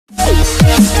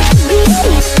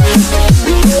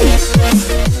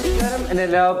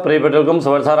എൻ്റെ എല്ലാ പ്രിയപ്പെട്ടവർക്കും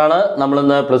സുഹൃത്ത് സാറാണ്.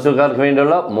 നമ്മളിന്ന് പ്ലസ് ടുക്കാർക്ക്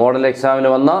വേണ്ടിയുള്ള മോഡൽ എക്സാമിന്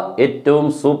വന്ന ഏറ്റവും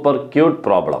സൂപ്പർ ക്യൂട്ട്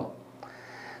പ്രോബ്ലം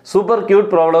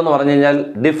എന്ന് പറഞ്ഞു കഴിഞ്ഞാൽ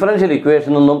ഡിഫറൻഷ്യൽ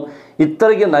ഇക്വേഷൻ ഒന്നും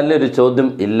ഇത്രയ്ക്ക് നല്ലൊരു ചോദ്യം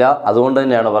ഇല്ല. അതുകൊണ്ട്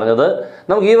തന്നെയാണ് പറഞ്ഞത്.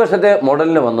 നമുക്ക് ഈ വർഷത്തെ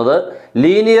മോഡലിന് വന്നത്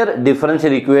ലീനിയർ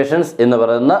ഡിഫറൻഷ്യൽ ഇക്വേഷൻസ് എന്ന്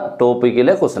പറയുന്ന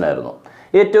ടോപ്പിക്കിലെ ക്വസ്റ്റ്യൻ ആയിരുന്നു.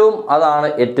 അതാണ്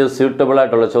ഏറ്റവും സ്യൂട്ടബിൾ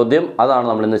ആയിട്ടുള്ള ചോദ്യം. അതാണ്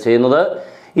നമ്മളിന്ന് ചെയ്യുന്നത്.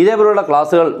 ഇതേപോലുള്ള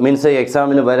ക്ലാസ്സുകൾ മീൻസ്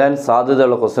എക്സാമിന് വരാൻ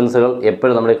സാധ്യതയുള്ള ക്വസ്റ്റ്യൻസുകൾ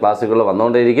എപ്പോഴും നമ്മുടെ ക്ലാസ്സുകളിൽ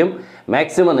വന്നുകൊണ്ടേയിരിക്കും.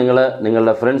 മാക്സിമം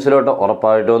നിങ്ങളുടെ ഫ്രണ്ട്സിലോട്ട്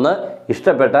ഉറപ്പായിട്ടും ഒന്ന്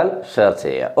ഇഷ്ടപ്പെട്ടാൽ ഷെയർ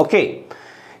ചെയ്യുക. ഓക്കെ,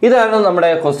 ഇതാണ് നമ്മുടെ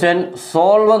ക്വസ്റ്റ്യൻ.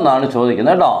 സോൾവ് എന്നാണ്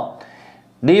ചോദിക്കുന്നത് കേട്ടോ.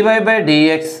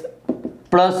 dy/dx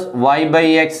plus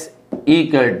y/x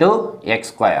equal to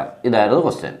x². ഇതായിരുന്നു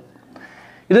ക്വസ്റ്റ്യൻ.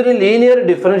 ഇതൊരു ലീനിയർ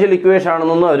ഡിഫറൻഷ്യൽ ഇക്വേഷൻ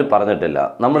ആണെന്നൊന്നും അവർ പറഞ്ഞിട്ടില്ല.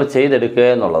 നമ്മൾ ചെയ്തെടുക്കുക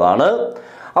എന്നുള്ളതാണ്.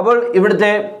 അപ്പോൾ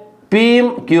ഇവിടുത്തെ പിയും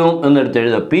ക്യൂവും എന്നെടുത്ത്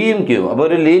എഴുതുക. പിയും ക്യൂവും അപ്പോൾ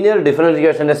ഒരു ലീനിയർ ഡിഫറൻഷ്യൽ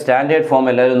ഇക്വേഷൻ്റെ സ്റ്റാൻഡേർഡ് ഫോം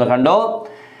എല്ലാവരും ഒന്ന് കണ്ടോ.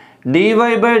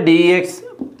 dy/dx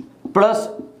plus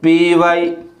py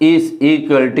is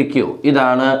equal to Q.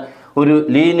 ഇതാണ് ഒരു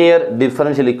linear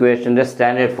differential ഇക്വേഷൻ്റെ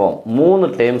standard form. 3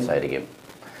 terms ആയിരിക്കും.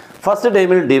 ഫസ്റ്റ്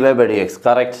ടൈമിൽ dy/dx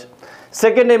കറക്റ്റ്.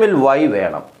 സെക്കൻഡ് ടൈമിൽ y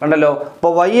വേണം. കണ്ടല്ലോ.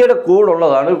 അപ്പോൾ വൈയുടെ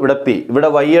കൂടുള്ളതാണ് ഇവിടെ പി. ഇവിടെ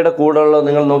വൈയുടെ കൂടുള്ളത്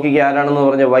നിങ്ങൾ നോക്കിക്കുക ആരാണെന്ന്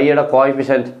പറഞ്ഞാൽ വൈയുടെ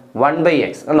കോഎഫിഷ്യൻറ്റ്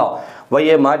 1/x ആണോ.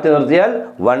 വൈയെ മാറ്റി നിർത്തിയാൽ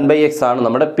 1/x ആണ്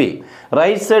നമ്മുടെ P.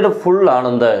 Right side full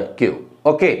ആണെന്ത് Q.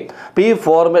 Okay, അപ്പോൾ ഈ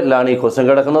ഫോർമാറ്റിലാണ് ഈ ക്വസ്റ്റ്യൻ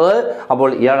കിടക്കുന്നത്. അപ്പോൾ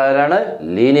ഇയാൾ ആരാണ്?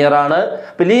 ലീനിയർ ആണ്.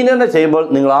 അപ്പോൾ ലീനിയറിനെ ചെയ്യുമ്പോൾ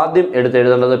നിങ്ങൾ ആദ്യം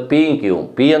എഴുതേണ്ടത് പിയും ക്യൂവും.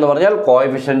 പി എന്ന് പറഞ്ഞാൽ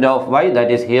coefficient of y,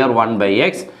 that is here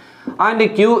 1/x and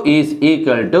q is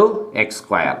equal to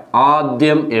x².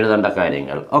 ആദ്യം എഴുതേണ്ട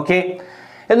കാര്യങ്ങൾ. ഓക്കെ,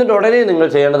 എന്നിട്ട് ഉടനെ നിങ്ങൾ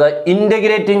ചെയ്യേണ്ടത്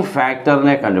ഇൻ്റഗ്രേറ്റിംഗ്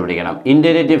ഫാക്ടറിനെ കണ്ടുപിടിക്കണം.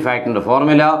 Integrating ഫാക്ടറിൻ്റെ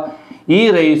formula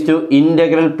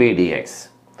e⁻∫pdx.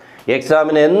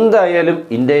 എക്സാമിന് എന്തായാലും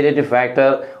ഇൻ്റഗ്രേറ്റീവ് ഫാക്ടർ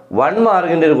 1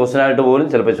 മാർക്കിൻ്റെ ഒരു ക്വസ്റ്റ്യൻ ആയിട്ട് പോലും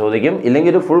ചിലപ്പോൾ ചോദിക്കും.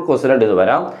 ഇല്ലെങ്കിൽ ഒരു ഫുൾ ക്വസ്റ്റ്യൻ ആയിട്ട് ഇത്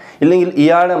വരാം. ഇല്ലെങ്കിൽ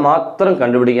ഇയാളെ മാത്രം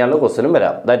കണ്ടുപിടിക്കാനുള്ള ക്വസ്റ്റ്യനും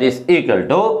വരാം. That is equal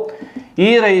to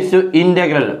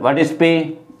e⁻∫ what is p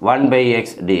 1/x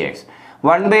dx.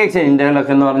 1/x integral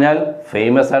ഒക്കെ എന്ന് പറഞ്ഞാൽ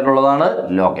ഫേമസ് ആയിട്ടുള്ളതാണ്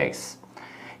log x.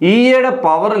 ഇയുടെ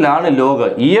പവറിലാണ് ലോഗ്.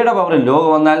 ഇയുടെ പവറിൽ ലോഗ്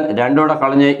വന്നാൽ രണ്ടോടെ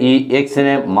കളഞ്ഞ് ഈ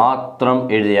എക്സിനെ മാത്രം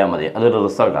എഴുതിയാൽ മതി. അതൊരു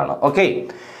റിസൾട്ടാണ്. ഓക്കെ,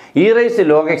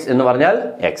 e⁻log x എന്ന് പറഞ്ഞാൽ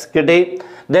x കിട്ടി.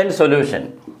 Then solution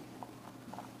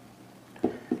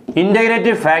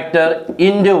integrative factor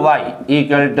into y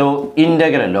equal to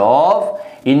integral of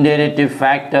integrative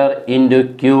factor into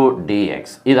q dx.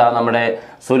 ഇതാണ് നമ്മുടെ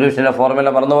സൊല്യൂഷൻ്റെ ഫോർമുല.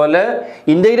 പറഞ്ഞതുപോലെ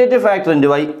integrative factor into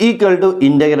y equal to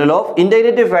integral of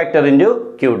integrative factor into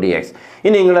q dx.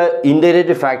 ഇനി നിങ്ങൾ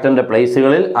integrative ഫാക്ടറിൻ്റെ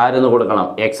പ്ലേസുകളിൽ ആരെന്ന് കൊടുക്കണം?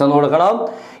 x എന്ന് കൊടുക്കണം.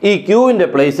 ഈ ക്യൂവിൻ്റെ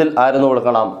പ്ലേസിൽ ആരെന്ന്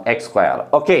കൊടുക്കണം? x².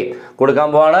 ഓക്കെ, കൊടുക്കാൻ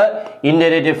പോവാണ്.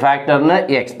 Integrative ഫാക്ടറിന്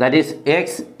x, that is x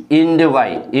into y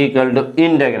equal to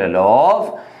integral of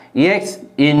x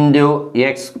into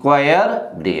x²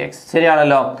 dx.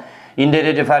 ശരിയാണല്ലോ.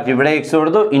 ഇൻ്റഗ്രേറ്റീവ് ഫാക്ടർ ഇവിടെ x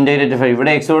കൊടുത്തു, ഇൻ്റഗ്രേറ്റീവ് ഫാക്ടർ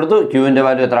ഇവിടെ x കൊടുത്തു. ക്യൂവിൻ്റെ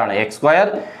വാല്യൂ എത്രയാണ്? x².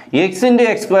 x ഇൻറ്റു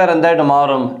x² എന്തായിട്ട്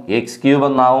മാറും? x³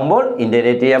 എന്നാവുമ്പോൾ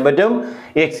ഇൻ്റഗ്രേറ്റ് ചെയ്യാൻ പറ്റും.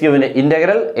 x³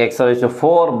 integral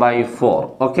x⁴/4.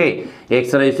 Okay,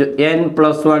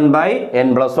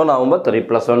 x⁻n+1/n+1 ആവുമ്പോൾ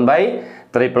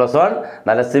 3+1/3+1.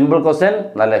 നല്ല സിമ്പിൾ ക്വസ്റ്റ്യൻ,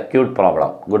 നല്ല ക്യൂട്ട് പ്രോബ്ലം.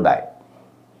 Good bye.